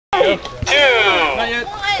3, 2, 1,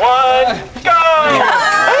 go!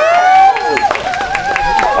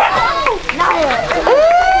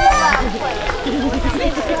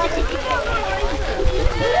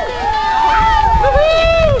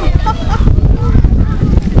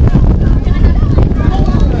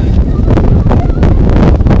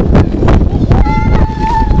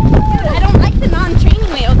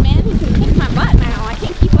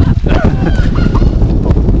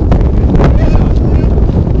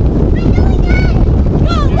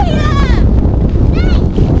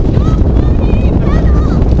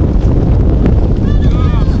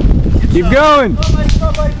 Keep going.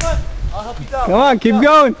 I'll help you out. Come on, keep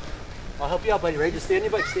going. I'll help you out, buddy. Ready? Just stand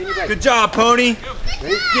your bike. Stand your bike. Good job, Pony.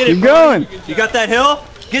 Ready? Get Keep it, going. Pony. You got that hill?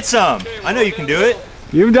 Get some. I know you can do it.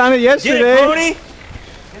 You've done it yesterday. Get it, Pony.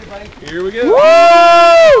 Get it, buddy. Here we go. Woo!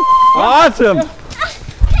 Awesome. Come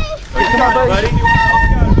on, buddy. I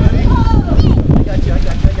got you. I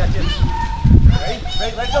got you. I got you. Ready?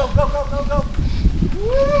 Ready? Let's go. Go, go, go, go.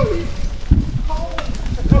 Woo!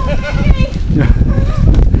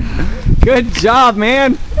 Good job,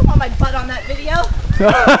 man. I don't want my butt on that video.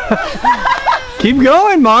 Keep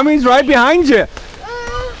going. Mommy's right behind you.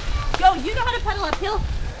 Yo, you know how to pedal uphill?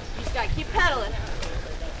 You just gotta keep pedaling.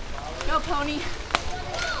 Go, Pony.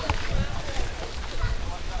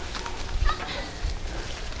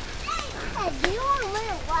 Do you want to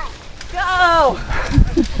win what? Go!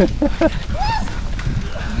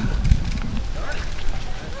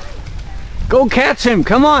 Go catch him.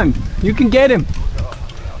 Come on. You can get him.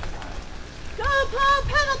 Go, Paul!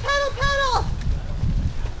 Pedal, pedal, pedal!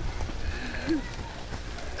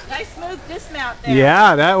 Nice smooth dismount there.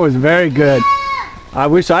 Yeah, that was very good. I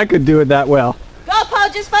wish I could do it that well. Go, Paul!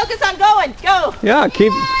 Just focus on going. Go! Yeah,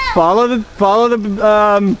 keep follow the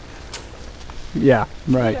yeah,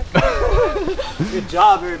 right. Good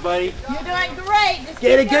job, everybody. You're doing great. Just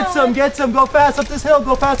Get keep it. Get going. some. Get some. Go fast up this hill.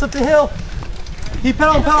 Go fast up the hill. Keep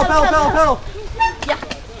pedaling. Pedal. Pedal. Pedal. Pedal. Yeah.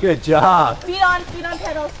 Good job. Feet on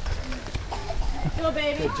pedals. Go,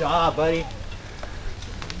 baby. Good job, buddy.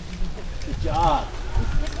 Good job.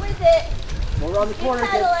 Stick with it. Go around the corner.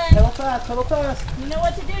 pedaling. Pedal fast. Pedal fast. You know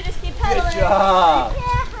what to do. Just keep pedaling. Good job.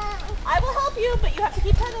 I will help you, but you have to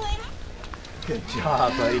keep pedaling. Good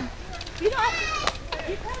job, buddy. Feet on.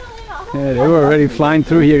 Keep pedaling. I'll help Yeah, you. they were already flying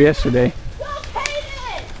through here yesterday. Go,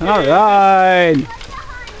 Kaden! All right.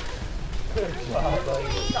 Good job, buddy.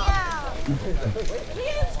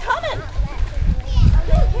 Kaden's coming.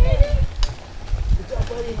 Go, Kaden. Good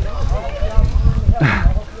job, buddy.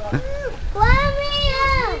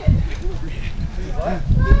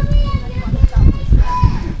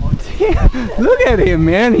 Look at him,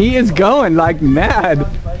 man. He is going like mad.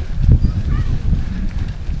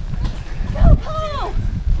 Go, Paul.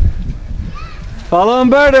 Follow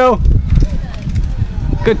Umberto.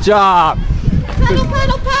 Good job. Pedal,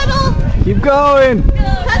 pedal, pedal. Keep going.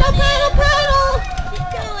 Pedal, pedal, pedal. Keep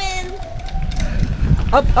going.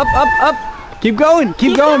 Up, up, up, up. Keep going.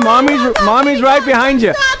 Keep going. Mommy's right behind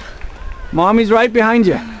you. Stop. Mommy's right behind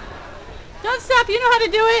you. Don't stop. You know how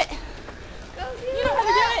to do it. You know how to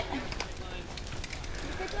do it.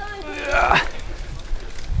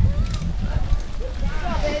 Go,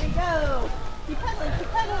 baby, go. Keep pedaling, keep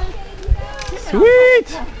pedaling. Sweet.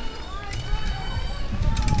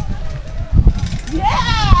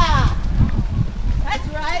 Yeah! That's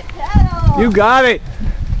right, pedal. You got it.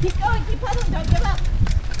 Keep going, keep pedaling, don't give up.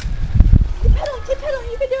 Keep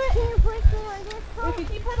pedaling, you can do it. If you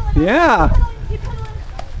keep pedaling, Yeah. keep pedaling.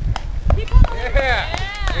 Keep pedaling. Yeah.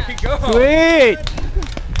 There you go. Sweet.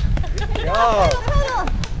 Go. Pedal.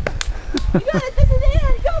 You got it, this is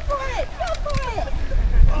it. Go for it, go for it.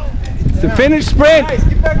 It's a finish sprint. Nice.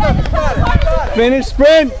 Get back up. You got it. You got it. Finish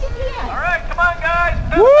sprint. All right, come on, guys.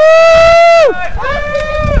 Woo!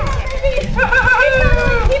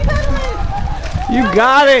 Keep pedaling. You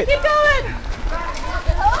got it. Keep going.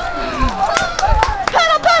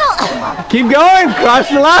 Pedal, pedal. Keep going. Cross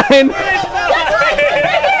the line. That's right.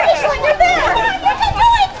 Finish when you're there. Keep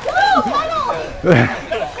going. Go, pedal.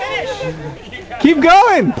 Keep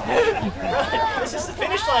going. This is the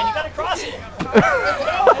finish line. You got to cross it.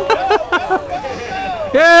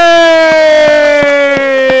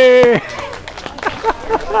 Yay!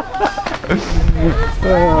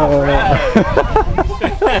 Oh.